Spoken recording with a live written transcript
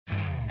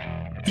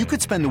You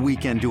could spend the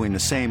weekend doing the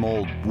same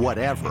old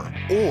whatever,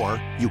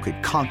 or you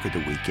could conquer the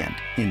weekend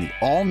in the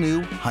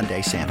all-new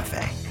Hyundai Santa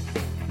Fe.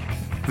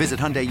 Visit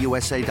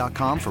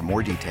HyundaiUSA.com for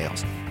more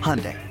details.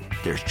 Hyundai,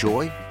 there's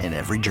joy in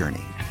every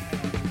journey.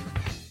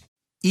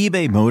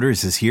 eBay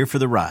Motors is here for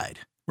the ride.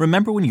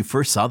 Remember when you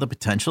first saw the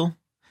potential?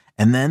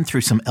 And then through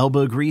some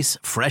elbow grease,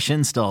 fresh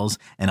installs,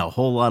 and a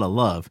whole lot of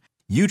love,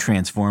 you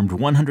transformed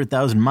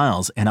 100,000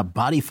 miles and a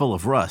body full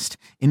of rust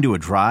into a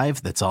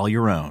drive that's all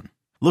your own.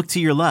 Look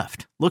to your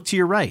left. Look to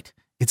your right.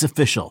 It's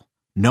official.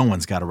 No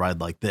one's got a ride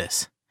like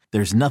this.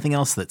 There's nothing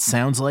else that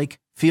sounds like,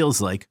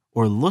 feels like,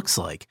 or looks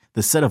like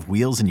the set of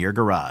wheels in your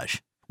garage.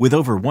 With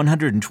over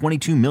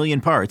 122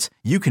 million parts,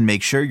 you can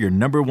make sure your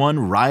number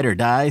one ride or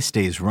die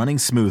stays running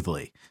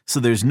smoothly.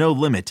 So there's no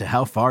limit to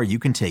how far you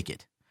can take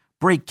it.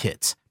 Brake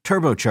kits,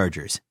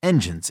 turbochargers,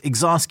 engines,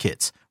 exhaust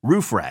kits,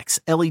 roof racks,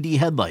 LED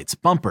headlights,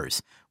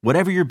 bumpers,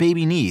 whatever your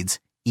baby needs,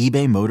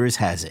 eBay Motors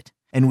has it.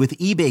 And with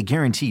eBay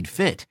Guaranteed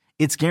Fit,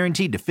 it's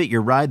guaranteed to fit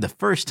your ride the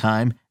first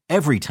time,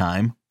 every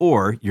time,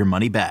 or your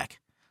money back.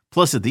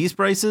 Plus, at these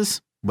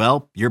prices,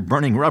 well, you're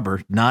burning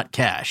rubber, not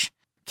cash.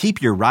 Keep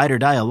your ride or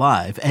die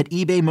alive at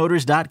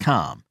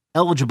ebaymotors.com.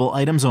 Eligible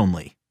items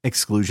only.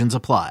 Exclusions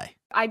apply.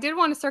 I did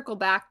want to circle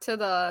back to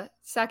the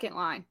second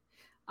line.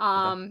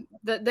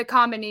 The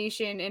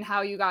combination and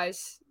how you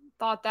guys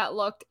thought that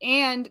looked.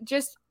 And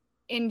just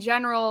in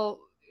general,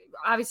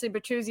 obviously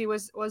Bertuzzi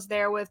was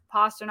there with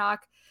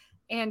Pastrnak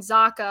and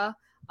Zacha.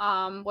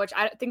 Which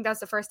I think that's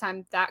the first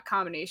time that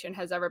combination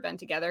has ever been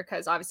together,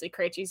 because obviously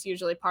Krejci's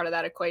usually part of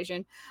that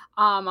equation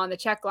on the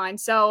check line.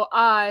 So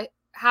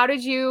how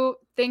did you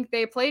think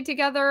they played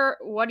together?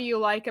 What do you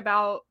like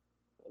about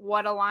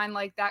what a line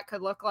like that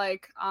could look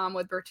like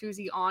with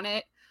Bertuzzi on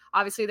it?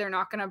 Obviously, they're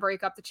not going to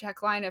break up the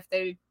check line if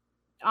they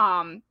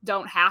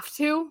don't have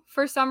to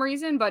for some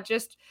reason, but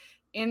just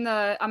in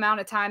the amount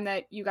of time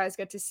that you guys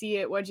get to see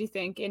it, what do you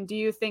think? And do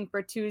you think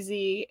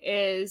Bertuzzi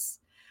is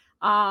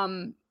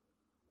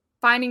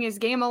finding his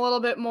game a little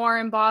bit more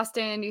in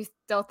Boston? You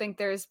still think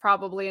there's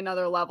probably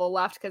another level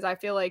left? Because I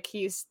feel like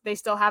they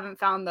still haven't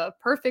found the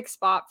perfect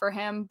spot for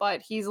him,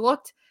 but he's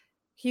looked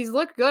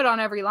good on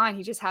every line.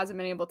 He just hasn't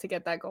been able to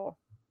get that goal.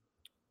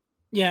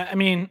 Yeah, I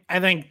mean, I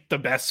think the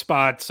best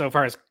spot so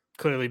far has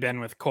clearly been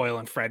with Coyle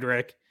and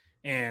Frederick.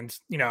 And,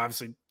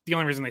 obviously the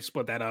only reason they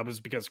split that up is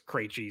because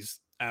Krejci's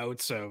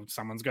out, so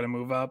someone's going to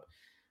move up.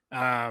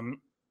 I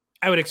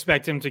would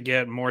expect him to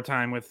get more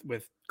time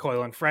with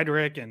Coyle and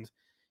Frederick. And,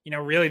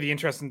 really the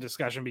interesting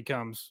discussion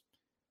becomes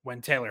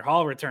when Taylor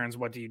Hall returns,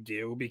 what do you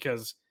do?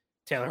 Because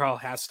Taylor Hall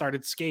has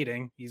started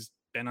skating. He's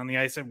been on the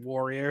ice at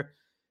Warrior.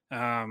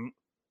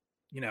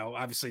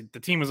 Obviously the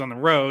team was on the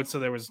road, so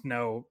there was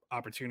no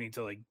opportunity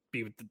to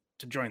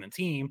to join the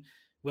team.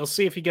 We'll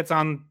see if he gets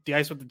on the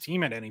ice with the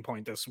team at any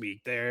point this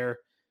week. They're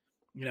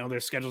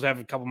scheduled to have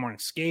a couple more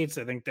skates.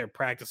 I think they're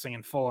practicing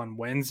in full on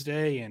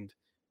Wednesday and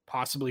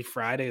possibly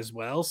Friday as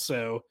well.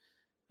 So,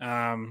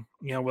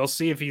 we'll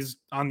see if he's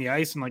on the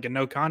ice in a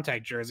no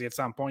contact jersey at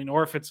some point,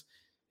 or if it's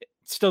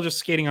still just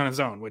skating on his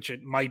own, which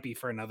it might be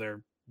for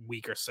another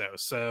week or so.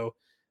 So,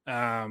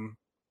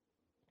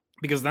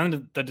 because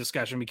then the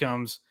discussion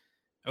becomes,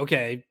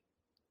 okay,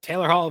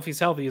 Taylor Hall, if he's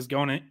healthy, is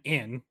going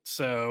in.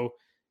 So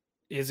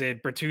is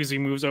it Bertuzzi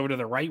moves over to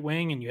the right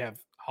wing and you have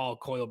Hall,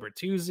 Coyle,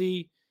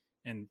 Bertuzzi,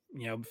 and,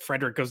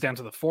 Frederick goes down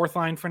to the fourth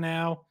line for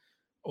now?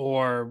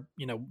 Or,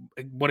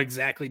 what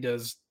exactly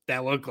does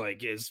that look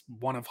like? Is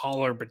one of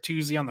Hall or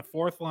Bertuzzi on the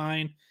fourth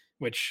line,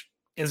 which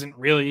isn't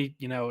really,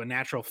 a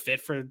natural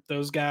fit for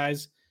those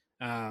guys.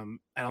 I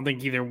don't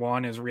think either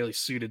one is really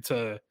suited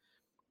to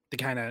the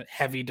kind of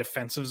heavy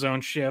defensive zone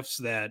shifts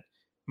that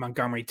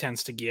Montgomery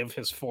tends to give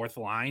his fourth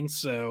line.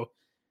 So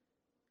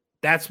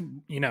that's,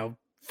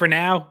 for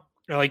now,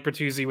 I like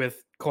Bertuzzi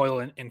with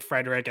Coyle and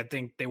Frederick. I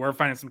think they were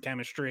finding some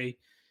chemistry.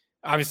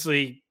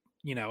 Obviously,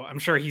 I'm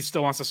sure he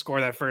still wants to score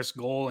that first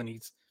goal. And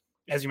he's,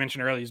 as you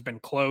mentioned earlier, he's been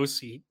close.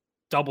 He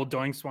double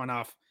doinks one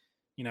off,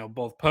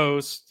 both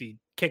posts. He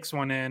kicks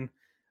one in.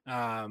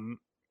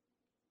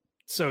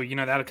 So,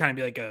 that'll kind of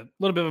be like a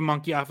little bit of a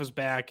monkey off his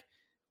back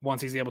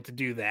once he's able to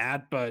do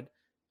that. But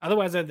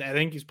otherwise, I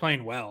think he's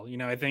playing well.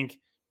 I think,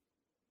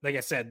 like I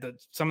said,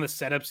 some of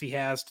the setups he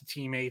has to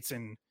teammates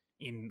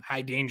in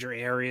high danger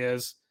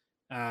areas,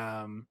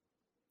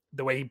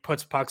 the way he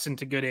puts pucks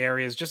into good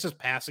areas, just his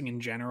passing in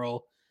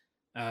general.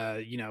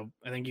 I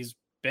think he's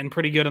been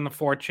pretty good on the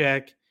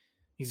forecheck.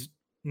 He's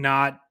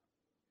not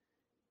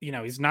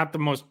the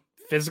most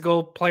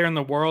physical player in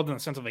the world in the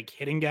sense of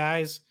hitting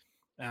guys.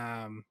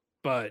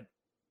 But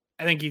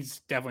I think he's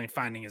definitely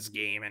finding his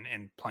game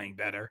and playing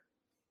better.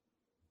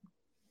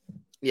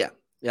 Yeah,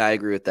 I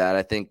agree with that.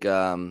 I think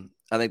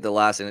the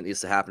last thing that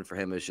needs to happen for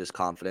him is just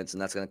confidence,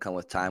 and that's going to come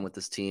with time with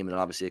this team, and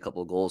obviously a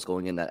couple of goals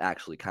going in that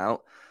actually count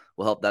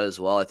will help that as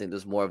well. I think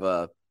there's more of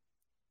a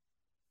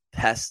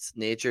pest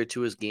nature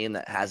to his game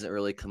that hasn't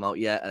really come out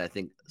yet, and I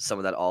think some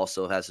of that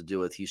also has to do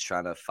with he's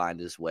trying to find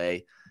his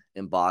way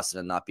in Boston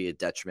and not be a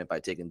detriment by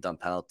taking dumb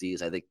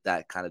penalties. I think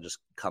that kind of just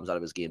comes out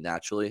of his game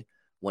naturally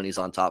when he's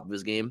on top of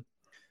his game.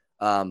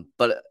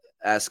 But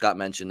as Scott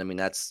mentioned, I mean,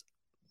 that's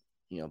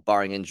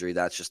barring injury,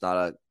 that's just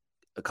not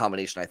a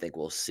combination I think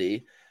we'll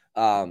see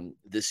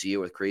this year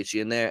with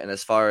Krejci in there. And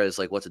as far as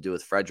like what to do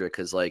with Frederick,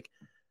 because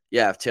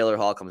if Taylor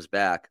Hall comes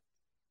back,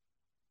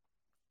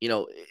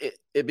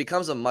 it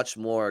becomes a much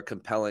more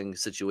compelling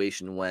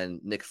situation when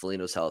Nick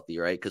Foligno's healthy,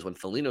 right? Because when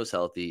Foligno's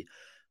healthy,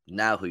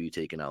 now who are you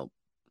taking out?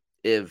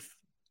 If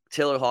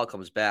Taylor Hall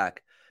comes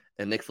back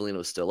and Nick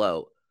Foligno's still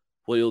out,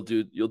 well, you'll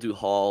do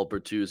Hall,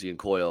 Bertuzzi, and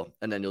Coyle,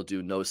 and then you'll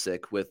do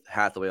Nosek with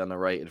Hathaway on the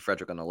right and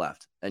Frederick on the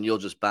left, and you'll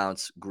just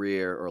bounce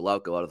Greer or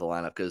Lauko out of the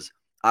lineup because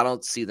I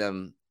don't see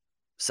them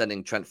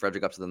sending Trent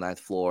Frederick up to the ninth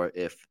floor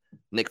if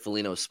Nick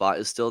Foligno's spot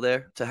is still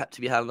there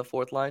to be had on the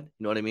fourth line.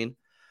 You know what I mean?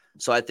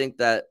 So I think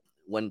that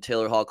when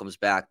Taylor Hall comes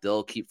back,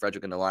 they'll keep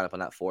Frederick in the lineup on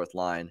that fourth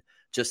line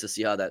just to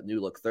see how that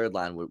new look third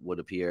line would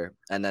appear.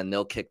 And then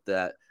they'll kick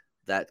that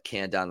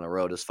can down the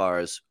road as far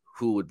as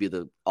who would be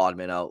the odd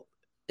man out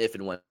if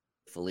and when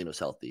Foligno's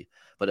healthy.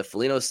 But if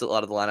Foligno's still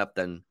out of the lineup,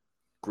 then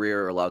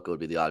Greer or Lauko would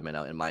be the odd man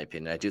out, in my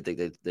opinion. I do think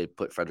they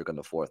put Frederick on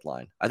the fourth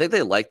line. I think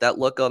they like that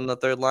look on the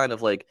third line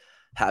of like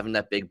having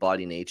that big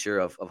body nature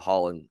of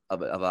Hall and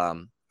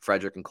of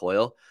Frederick and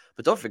Coyle.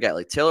 But don't forget,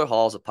 like Taylor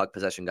Hall's a puck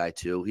possession guy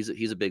too.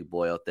 He's a big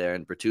boy out there,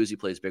 and Bertuzzi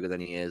plays bigger than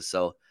he is.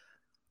 So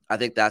I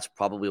think that's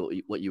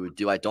probably what you would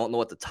do. I don't know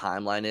what the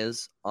timeline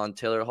is on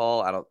Taylor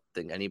Hall. I don't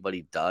think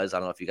anybody does. I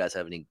don't know if you guys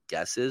have any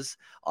guesses.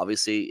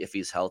 Obviously, if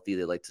he's healthy,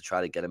 they like to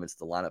try to get him into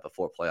the lineup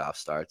before playoff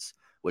starts,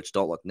 which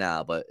don't look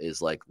now, but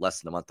is like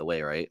less than a month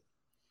away, right?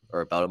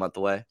 Or about a month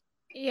away.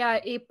 Yeah,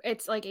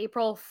 it's like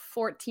April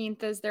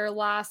 14th is their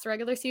last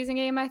regular season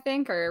game, I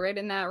think, or right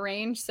in that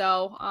range.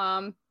 So,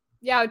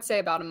 I would say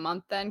about a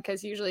month then,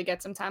 because usually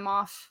get some time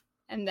off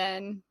and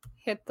then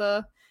hit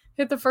the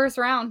first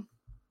round.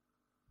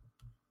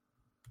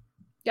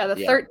 Yeah, the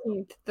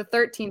 13th. The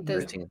 13th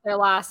is their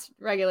last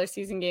regular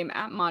season game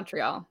at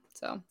Montreal.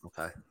 So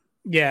okay.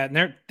 Yeah, and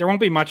there won't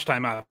be much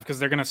time off because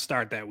they're going to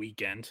start that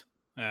weekend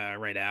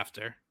right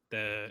after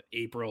the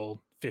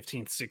April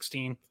 15th,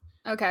 16th.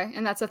 Okay,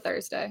 and that's a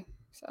Thursday.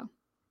 So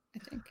I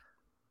think.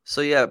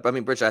 So, yeah, I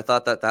mean, Bridget, I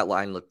thought that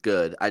line looked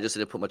good. I just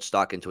didn't put much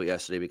stock into it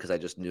yesterday because I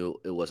just knew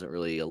it wasn't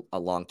really a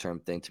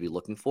long-term thing to be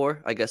looking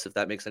for, I guess, if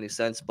that makes any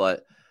sense.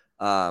 But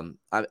I'm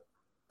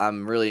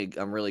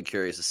really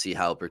curious to see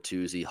how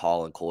Bertuzzi,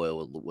 Hall, and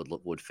Coyle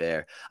would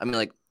fare. I mean,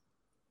 like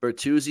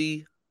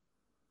Bertuzzi,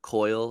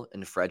 Coyle,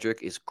 and Frederick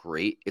is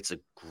great. It's a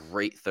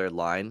great third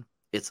line.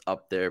 It's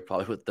up there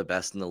probably with the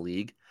best in the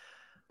league.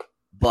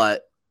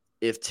 But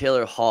if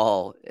Taylor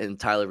Hall and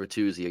Tyler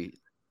Bertuzzi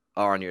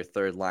are on your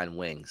third line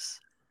wings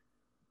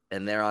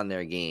and they're on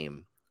their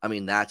game, I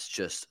mean, that's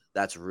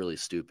really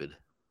stupid.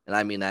 And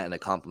I mean that in a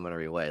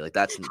complimentary way. Like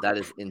that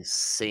is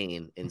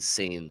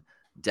insane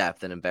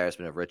depth and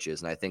embarrassment of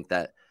riches. And I think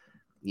that,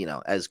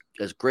 as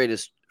great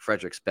as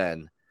Frederick's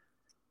been,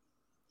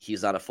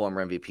 he's not a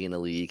former MVP in the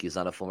league. He's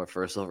not a former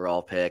first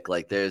overall pick.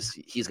 Like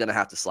he's going to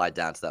have to slide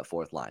down to that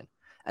fourth line.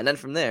 And then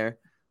from there,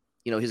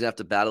 he's going to have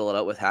to battle it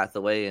out with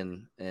Hathaway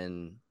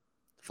and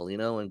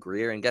Foligno and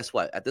Greer. And guess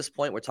what? At this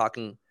point,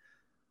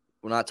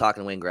 we're not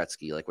talking Wayne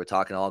Gretzky. Like we're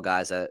talking all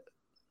guys that,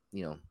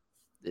 I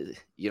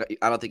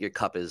don't think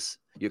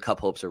your cup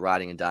hopes are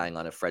riding and dying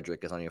on if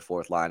Frederick is on your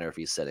fourth line or if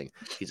he's sitting.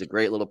 He's a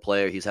great little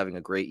player. He's having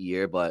a great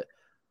year, but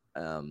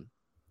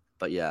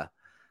yeah.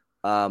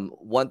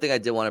 One thing I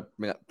did want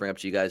to bring up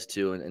to you guys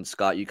too, and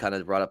Scott, you kind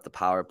of brought up the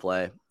power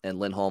play and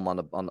Lindholm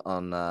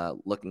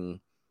on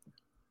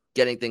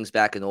getting things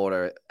back in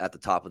order at the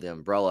top of the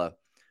umbrella.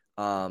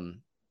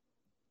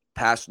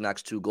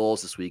 Pasternak's 2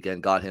 goals this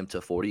weekend got him to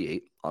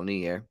 48 on the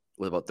year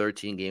with about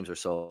 13 games or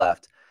so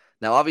left.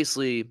 Now,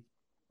 obviously,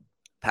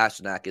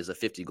 Pastrnak is a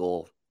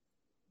 50-goal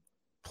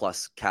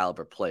plus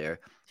caliber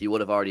player. He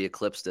would have already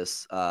eclipsed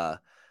this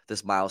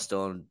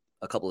milestone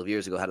a couple of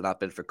years ago had it not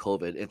been for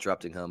COVID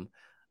interrupting him.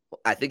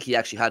 I think he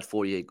actually had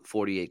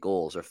 48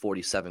 goals or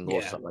 47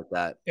 goals, something like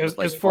that. It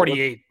was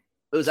 48.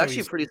 It was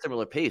actually a pretty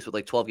similar pace with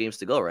like 12 games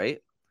to go,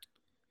 right?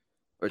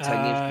 Or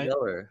 10 games to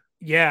go, or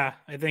yeah,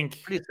 I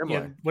think pretty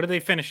similar. Yeah, what did they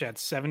finish at?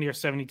 70 or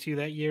 72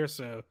 that year?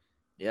 So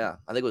yeah,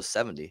 I think it was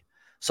 70.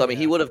 So I mean,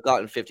 he would have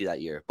gotten 50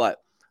 that year.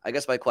 But I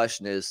guess my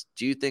question is,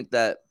 do you think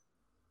that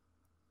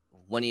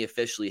when he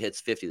officially hits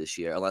 50 this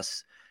year,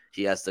 unless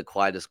he has the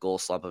quietest goal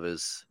slump of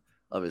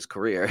his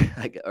career,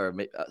 or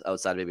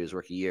outside of maybe his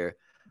rookie year,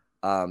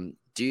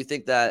 do you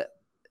think that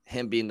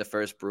him being the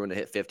first Bruin to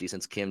hit 50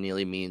 since Cam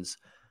Neely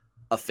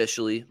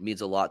officially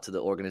means a lot to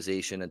the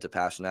organization and to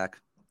Pastrnak?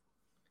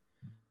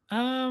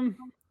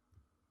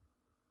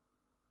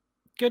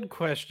 Good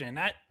question.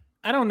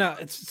 I don't know.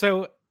 It's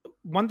so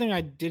one thing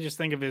I did just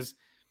think of is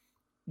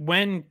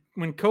when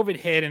COVID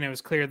hit and it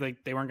was clear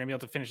like they weren't going to be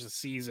able to finish the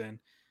season.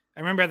 I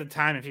remember at the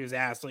time if he was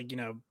asked like,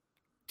 are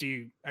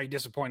you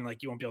disappointed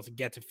like you won't be able to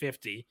get to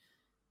 50?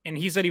 And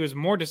he said he was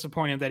more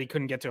disappointed that he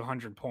couldn't get to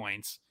 100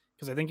 points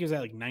because I think he was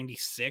at like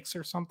 96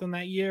 or something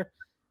that year.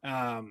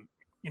 And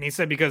he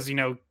said because he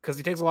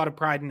takes a lot of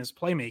pride in his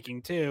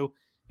playmaking too.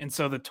 And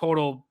so the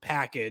total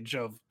package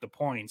of the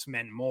points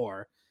meant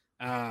more.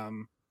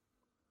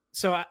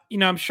 So,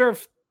 I'm sure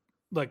if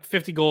like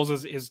 50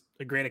 goals is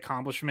a great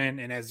accomplishment.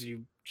 And as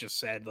you just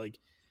said, like,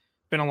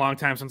 been a long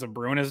time since a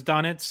Bruin has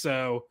done it.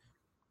 So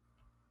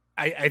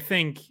I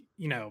think,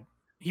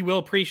 he will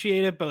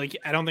appreciate it, but like,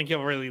 I don't think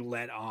he'll really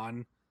let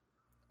on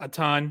a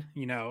ton.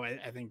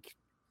 I think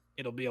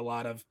it'll be a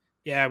lot of,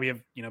 yeah, we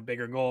have,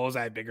 bigger goals.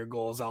 I have bigger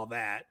goals, all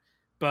that.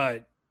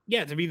 But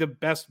yeah, to be the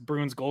best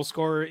Bruins goal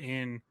scorer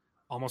in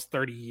almost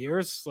 30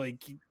 years,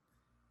 like,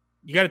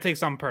 you got to take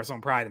some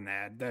personal pride in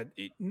that.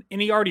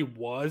 And he already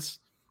was,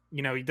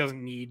 he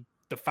doesn't need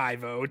the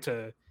 5-0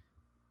 to,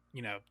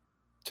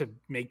 to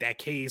make that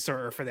case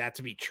or for that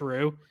to be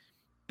true.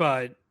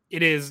 But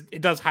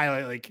it does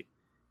highlight, like,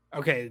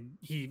 okay,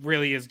 he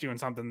really is doing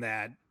something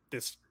that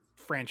this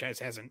franchise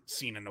hasn't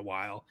seen in a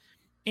while.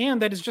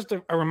 And that is just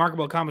a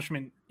remarkable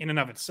accomplishment in and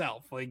of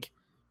itself. Like,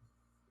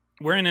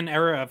 we're in an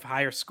era of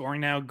higher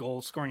scoring now.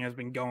 Goal scoring has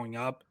been going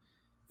up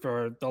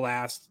for the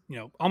last,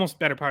 almost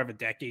better part of a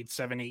decade,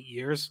 7-8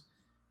 years.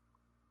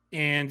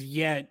 And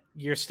yet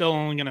you're still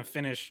only going to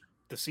finish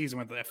the season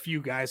with a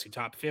few guys who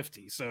top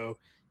 50. So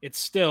it's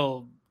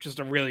still just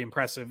a really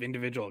impressive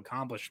individual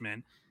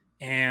accomplishment.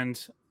 And,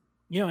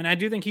 and I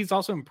do think he's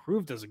also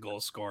improved as a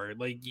goal scorer.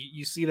 Like,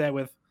 you see that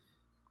with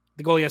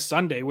the goal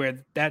Sunday,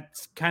 where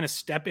that's kind of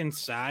step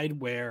inside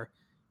where,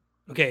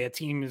 okay, a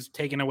team is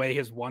taking away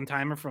his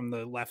one-timer from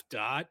the left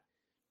dot.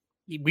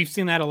 We've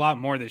seen that a lot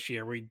more this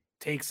year, where he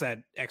takes that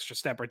extra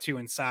step or two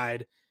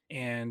inside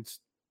and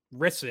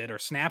risks it or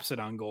snaps it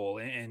on goal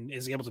and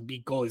is able to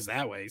beat goalies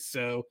that way.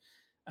 So,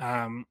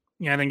 I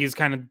think he's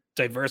kind of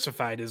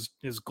diversified his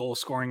goal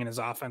scoring and his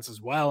offense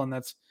as well. And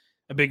that's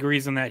a big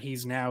reason that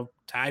he's now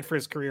tied for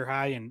his career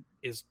high and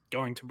is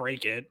going to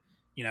break it,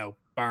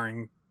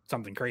 barring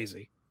something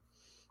crazy.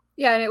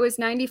 Yeah, and it was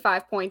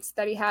 95 points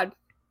that he had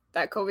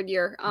that COVID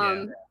year.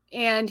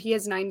 And he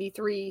has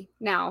 93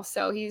 now.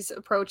 So he's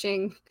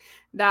approaching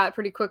that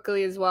pretty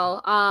quickly as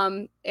well.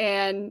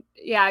 And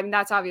yeah, I mean,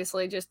 that's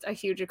obviously just a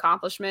huge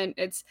accomplishment.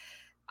 It's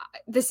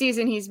the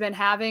season he's been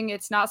having.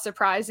 It's not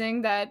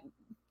surprising that,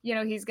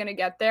 he's going to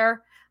get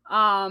there.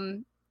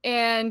 And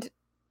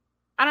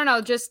I don't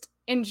know, just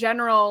in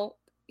general,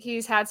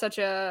 he's had such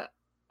a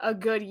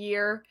good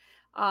year.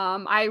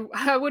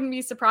 I wouldn't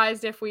be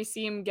surprised if we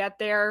see him get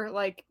there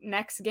like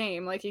next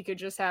game, like he could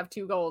just have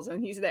 2 goals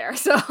and he's there.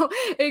 So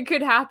it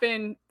could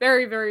happen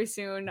very, very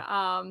soon.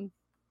 And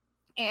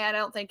I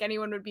don't think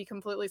anyone would be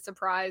completely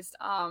surprised.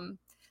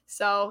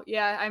 So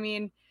yeah, I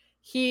mean,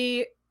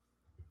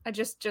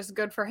 just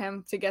good for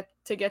him to get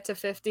to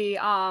 50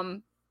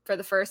 for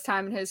the first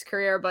time in his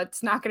career, but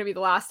it's not going to be the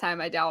last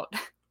time, I doubt.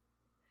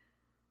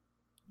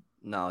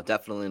 No,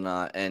 definitely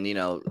not. And,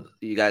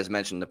 you guys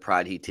mentioned the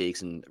pride he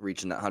takes in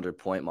reaching that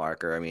 100-point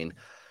marker. I mean,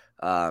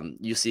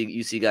 you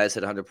see guys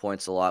hit 100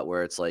 points a lot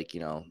where it's like,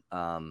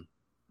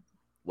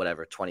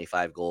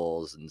 25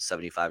 goals and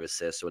 75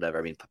 assists or whatever.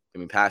 I mean,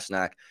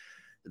 Pastrnak,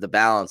 the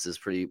balance is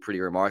pretty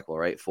remarkable,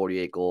 right?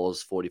 48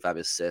 goals, 45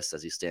 assists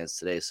as he stands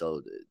today.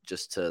 So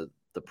just to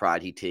the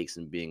pride he takes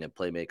in being a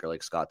playmaker,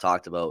 like Scott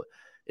talked about,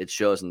 it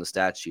shows in the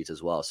stat sheets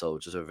as well. So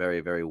just a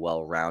very, very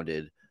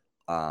well-rounded,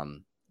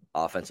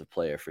 offensive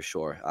player for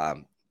sure.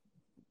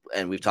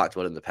 And we've talked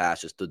about it in the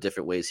past, just the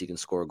different ways he can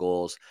score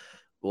goals,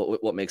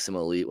 what makes him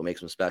elite, what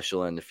makes him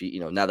special. And if he,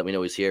 now that we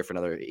know he's here for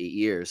another 8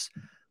 years,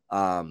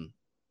 the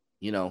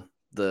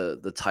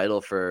title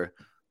for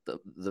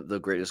the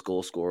greatest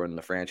goal scorer in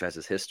the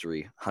franchise's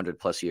history,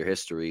 100+ year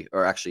history,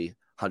 or actually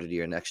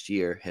 100-year next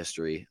year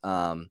history.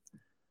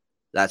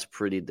 That's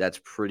pretty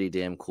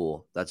damn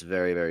cool. That's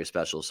very, very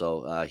special.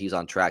 So he's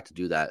on track to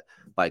do that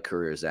by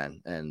career's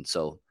end. And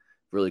so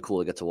really cool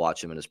to get to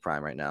watch him in his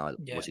prime right now.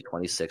 Yeah. Was he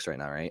 26 right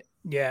now, right?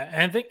 Yeah.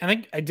 And I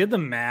think I did the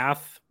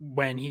math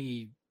when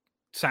he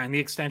signed the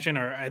extension,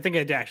 or I think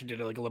I actually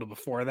did it like a little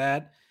before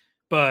that,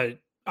 but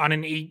on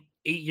an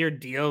 8-year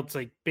deal, it's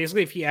like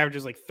basically if he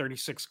averages like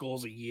 36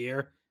 goals a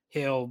year,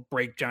 he'll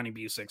break Johnny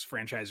Busick's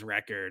franchise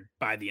record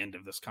by the end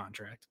of this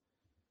contract.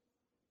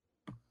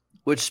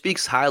 Which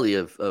speaks highly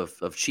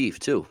of Chief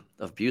too,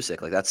 of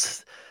Busick. Like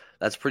that's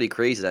pretty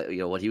crazy that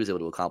what he was able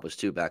to accomplish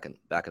too back in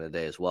the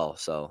day as well.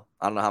 So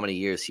I don't know how many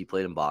years he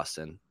played in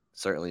Boston.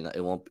 Certainly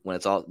it won't, when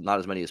it's all not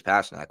as many as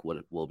Pastrnak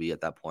will be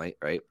at that point,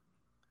 right?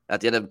 At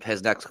the end of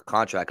his next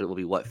contract, it will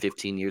be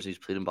 15 years he's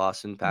played in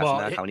Boston.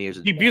 Pastrnak, how many years?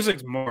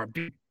 Busick's more.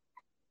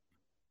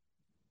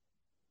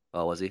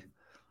 Oh, was he?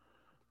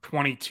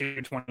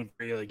 22,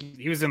 23. Like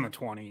he was in the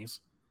 20s.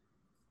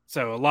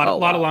 So a lot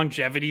of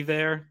longevity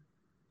there.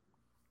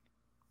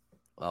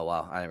 Oh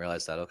wow, I didn't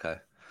realize that. Okay.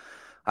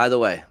 Either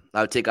way,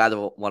 I would take either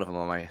one of them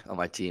on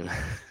my team.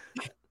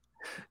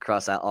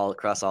 Cross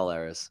all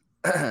eras.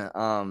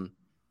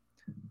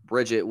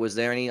 Bridget, was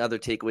there any other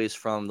takeaways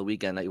from the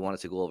weekend that you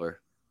wanted to go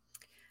over?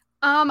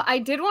 I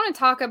did want to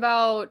talk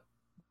about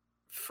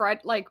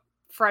Frederick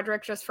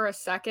just for a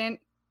second.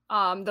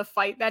 The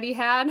fight that he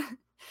had,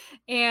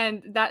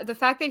 and that the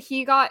fact that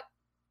he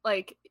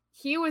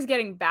was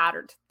getting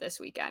battered this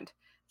weekend.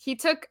 He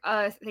took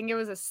I think it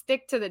was a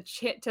stick to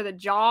the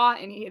jaw,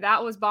 and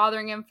that was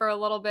bothering him for a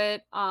little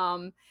bit.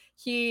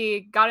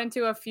 He got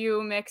into a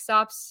few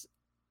mix-ups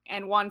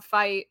and one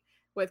fight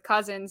with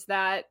Cousins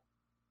that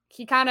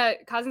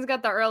Cousins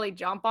got the early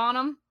jump on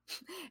him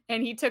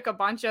and he took a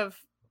bunch of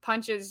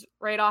punches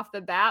right off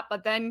the bat,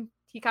 but then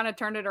he kind of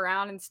turned it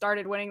around and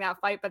started winning that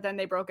fight, but then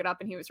they broke it up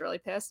and he was really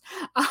pissed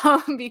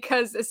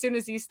because as soon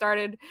as he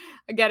started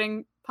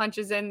getting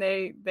punches in,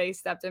 they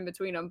stepped in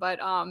between them. But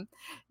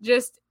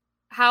just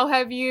how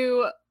have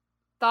you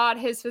thought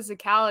his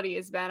physicality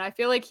has been? I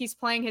feel like he's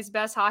playing his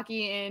best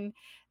hockey in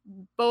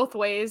both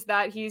ways,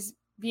 that he's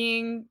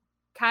being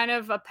kind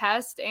of a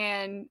pest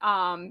and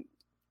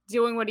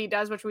doing what he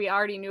does, which we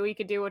already knew he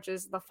could do, which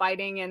is the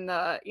fighting and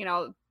the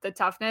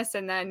toughness.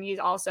 And then he's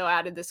also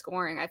added the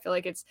scoring. I feel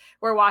like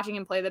we're watching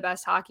him play the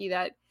best hockey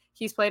that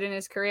he's played in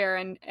his career.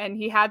 And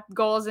he had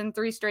goals in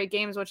 3 straight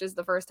games, which is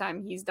the first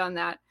time he's done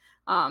that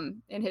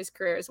in his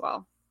career as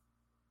well.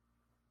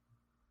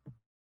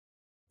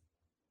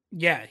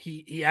 Yeah,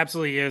 he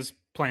absolutely is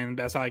playing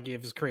the best hockey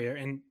of his career.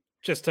 And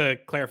just to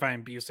clarify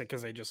in Busick,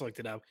 because I just looked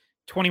it up,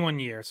 21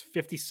 years,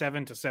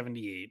 57 to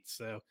 78.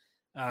 So,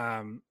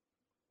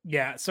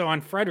 yeah. So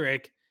on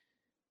Frederick,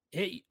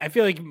 I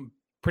feel like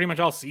pretty much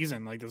all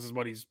season, like this is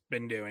what he's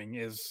been doing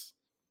is,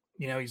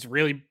 he's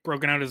really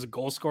broken out as a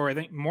goal scorer. I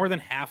think more than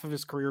half of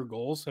his career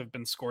goals have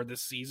been scored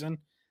this season.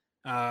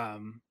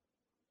 And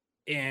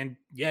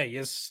yeah, he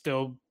is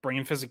still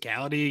bringing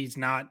physicality. He's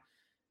not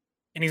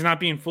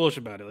being foolish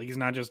about it. Like he's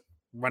not just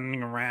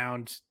running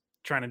around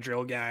trying to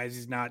drill guys.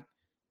 He's not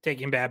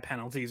taking bad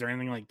penalties or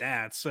anything like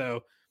that.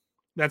 So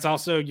that's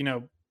also,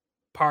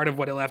 part of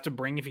what he'll have to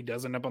bring if he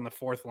does end up on the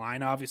 4th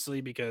line, obviously,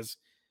 because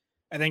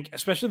I think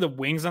especially the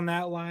wings on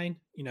that line,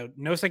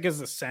 Nosek as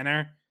the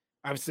center,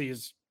 obviously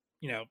is,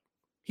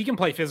 he can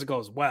play physical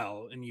as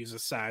well and use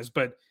his size,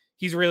 but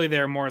he's really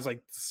there more as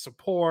like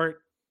support,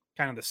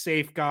 kind of the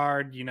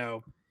safeguard,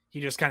 he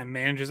just kind of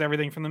manages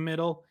everything from the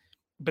middle.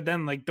 But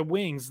then like the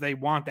wings, they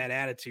want that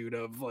attitude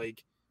of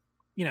like,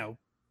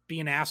 be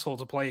an asshole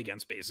to play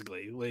against,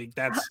 basically. Like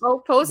that's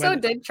Poso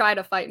did try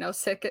to fight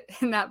Nosek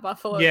in that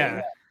Buffalo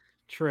game.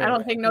 True. I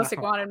don't think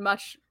Nosek wanted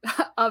much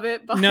of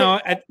it. But no,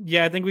 I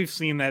think we've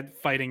seen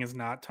that fighting is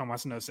not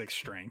Tomas Nosek's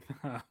strength.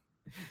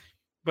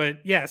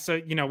 But yeah, so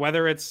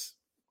whether it's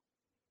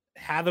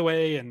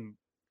Hathaway and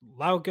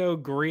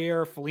Lauko,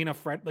 Greer, Foligno,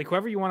 Fred, like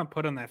whoever you want to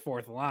put on that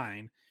 4th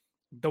line,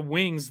 the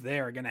wings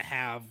there are going to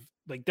have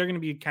like they're going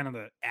to be kind of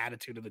the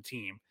attitude of the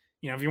team.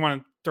 If you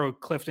want to throw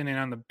Clifton in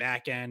on the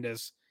back end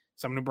as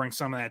someone who brings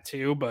some of that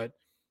too, but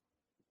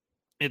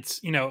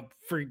it's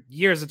for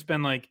years it's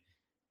been like.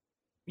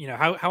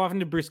 How often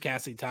did Bruce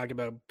Cassidy talk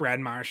about Brad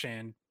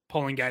Marchand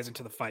pulling guys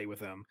into the fight with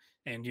him?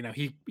 And,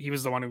 he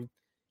was the one who,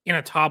 in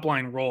a top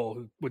line role,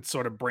 who would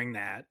sort of bring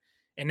that.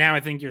 And now I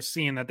think you're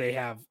seeing that they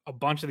have a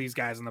bunch of these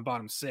guys in the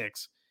bottom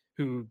 6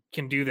 who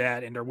can do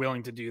that and are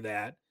willing to do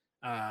that.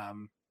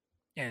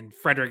 And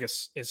Frederick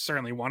is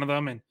certainly one of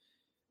them and,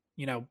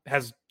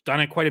 has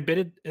done it quite a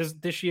bit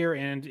this year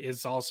and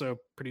is also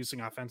producing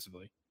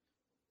offensively.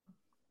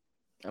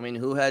 I mean,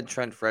 who had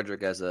Trent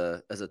Frederick as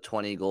a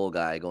 20 goal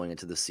guy going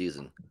into the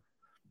season?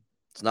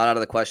 It's not out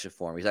of the question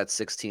for him. He's at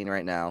 16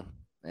 right now,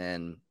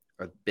 and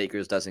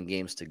Baker's dozen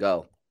games to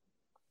go.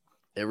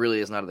 It really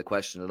is not out of the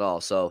question at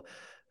all. So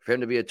for him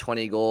to be a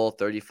 20 goal,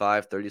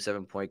 35,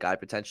 37 point guy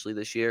potentially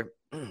this year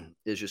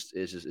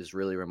is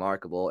really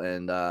remarkable,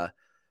 and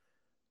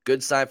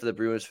good sign for the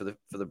Bruins for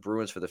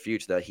the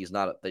future that he's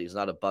not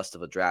a bust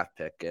of a draft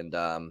pick. And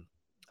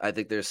I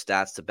think there's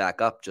stats to back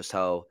up just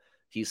how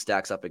he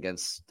stacks up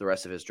against the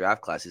rest of his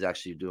draft class. He's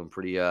actually doing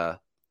pretty good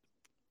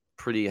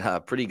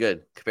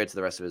compared to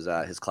the rest of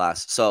his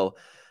class. So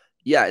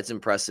yeah, it's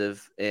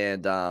impressive.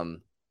 And I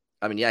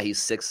mean, yeah,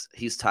 he's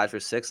tied for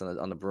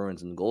 6th on the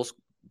Bruins in goals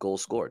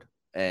scored.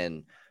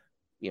 And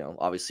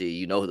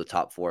obviously, who the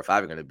top 4 or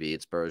 5 are going to be.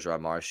 It's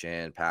Bergeron,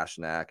 Marchand,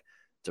 Pastrnak,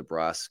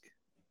 DeBrusk,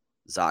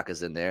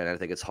 Zaka's in there, and I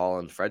think it's Hall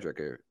and Frederick.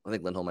 Or I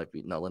think Lindholm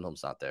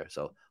Lindholm's not there.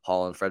 So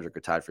Hall and Frederick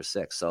are tied for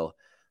 6th. So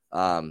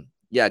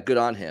yeah, good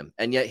on him.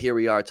 And yet here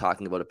we are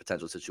talking about a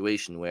potential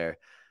situation where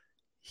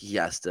he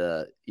has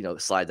to,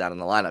 slide down in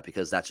the lineup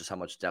because that's just how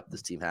much depth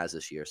this team has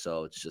this year.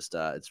 So it's just,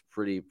 it's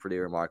pretty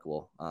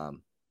remarkable.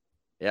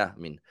 Yeah, I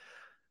mean,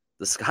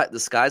 the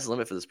sky's the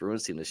limit for this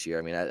Bruins team this year.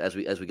 I mean, as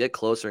we get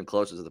closer and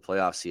closer to the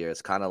playoffs here,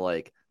 it's kind of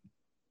like,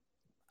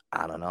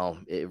 I don't know.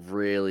 It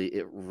really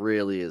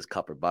is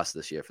cup or bust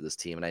this year for this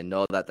team. And I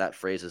know that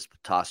phrase is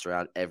tossed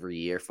around every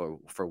year for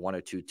 1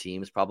 or 2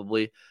 teams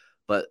probably,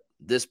 but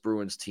this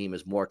Bruins team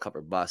is more cup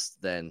or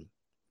bust than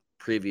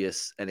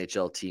previous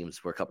NHL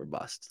teams were cup or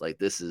bust. Like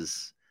this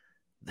is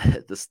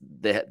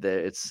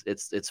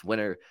it's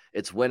winner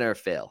or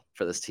fail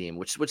for this team,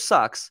 which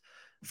sucks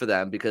for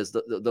them because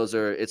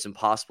it's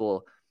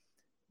impossible.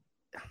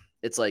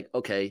 It's like,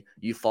 okay,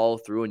 you follow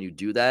through and you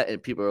do that,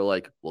 and people are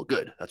like, well,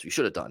 good, that's what you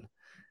should have done.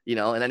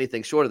 And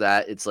anything short of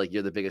that, it's like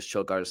you're the biggest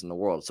choke artist in the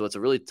world. So it's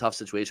a really tough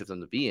situation for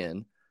them to be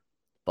in.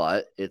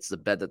 But it's the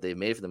bed that they've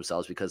made for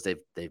themselves because they've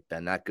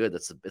been that good.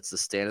 It's the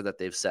standard that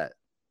they've set,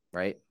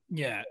 right?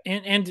 Yeah,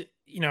 and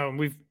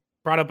we've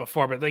brought up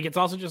before, but like it's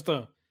also just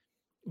a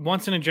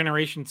once in a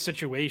generation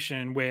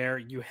situation where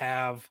you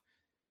have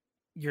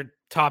your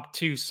top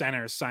 2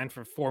 centers signed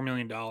for $4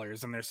 million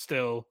and they're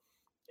still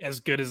as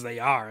good as they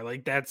are.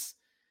 Like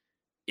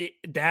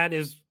that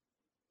is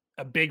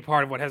a big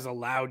part of what has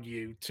allowed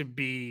you to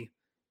be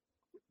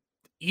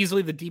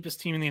easily the deepest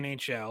team in the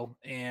NHL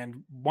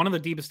and one of the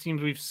deepest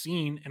teams we've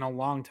seen in a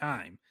long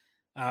time.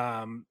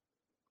 Um,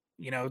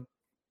 you know,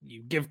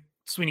 you give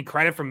Sweeney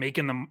credit for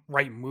making the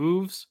right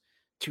moves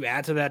to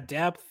add to that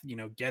depth,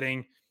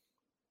 getting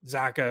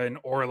Zaka and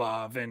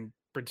Orlov and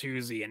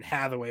Bertuzzi and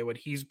Hathaway, what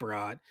he's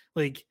brought.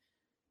 Like,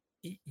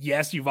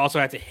 yes, you've also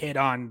had to hit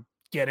on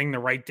getting the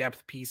right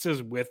depth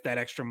pieces with that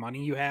extra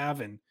money you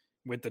have and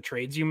with the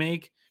trades you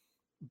make.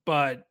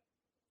 But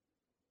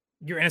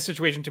you're in a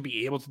situation to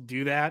be able to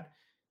do that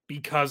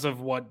because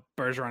of what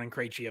Bergeron and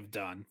Krejci have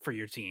done for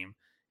your team.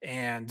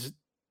 And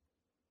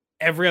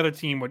every other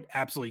team would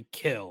absolutely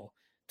kill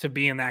to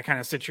be in that kind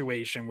of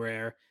situation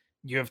where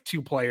you have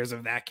 2 players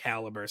of that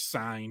caliber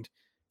signed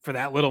for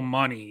that little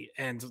money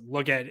and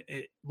look at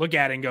it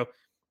and go,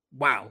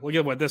 wow, look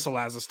at what this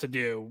allows us to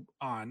do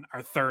on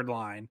our 3rd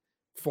line,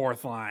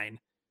 4th line,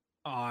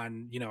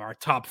 on, our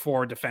top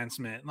 4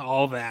 defensemen and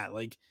all that.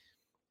 Like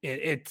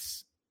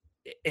it's,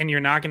 and you're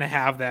not going to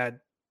have that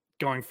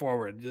going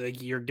forward.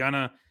 Like you're going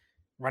to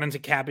run into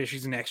cap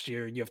issues next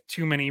year. You have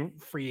too many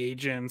free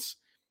agents.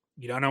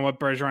 You don't know what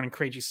Bergeron and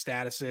Krejci's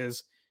status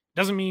is.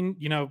 Doesn't mean,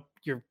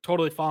 you're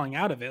totally falling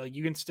out of it. Like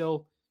you can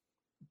still,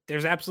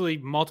 there's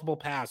absolutely multiple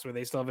paths where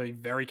they still have a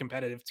very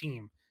competitive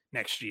team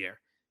next year,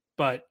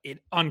 but it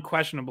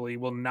unquestionably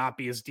will not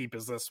be as deep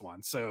as this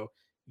one. So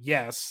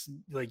yes,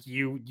 like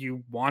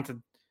you want to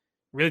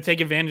really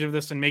take advantage of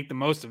this and make the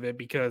most of it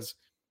because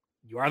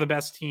you are the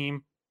best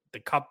team. The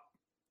cup,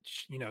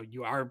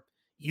 you are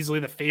easily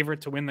the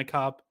favorite to win the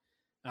cup.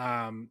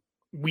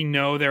 We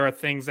know there are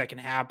things that can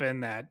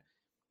happen that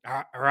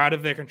are out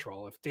of their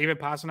control. If David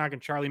Pastrnak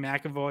and Charlie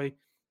McAvoy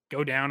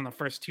go down in the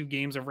first 2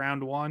 games of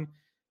round 1,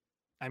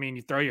 I mean,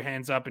 you throw your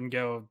hands up and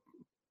go,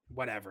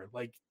 whatever.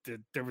 Like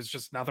there was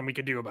just nothing we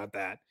could do about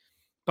that.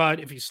 But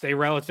if you stay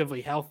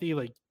relatively healthy,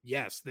 like,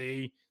 yes,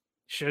 they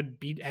should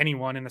beat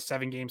anyone in a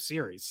 7-game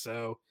series.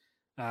 So,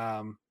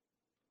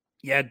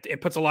 yeah, it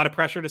puts a lot of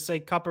pressure to say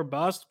cup or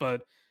bust,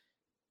 but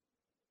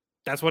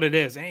that's what it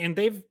is. And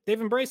they've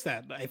embraced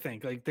that, I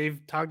think. Like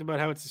they've talked about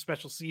how it's a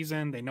special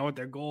season. They know what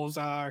their goals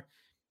are.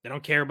 They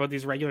don't care about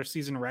these regular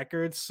season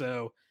records.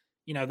 So,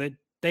 that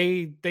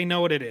they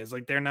know what it is.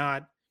 Like they're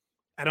not,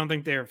 I don't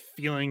think they're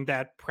feeling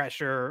that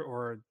pressure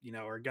or,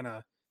 are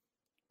gonna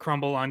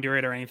crumble under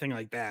it or anything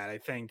like that. I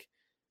think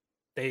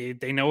they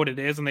know what it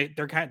is and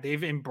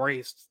they've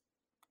embraced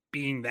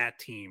being that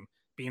team,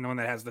 being the one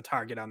that has the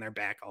target on their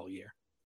back all year.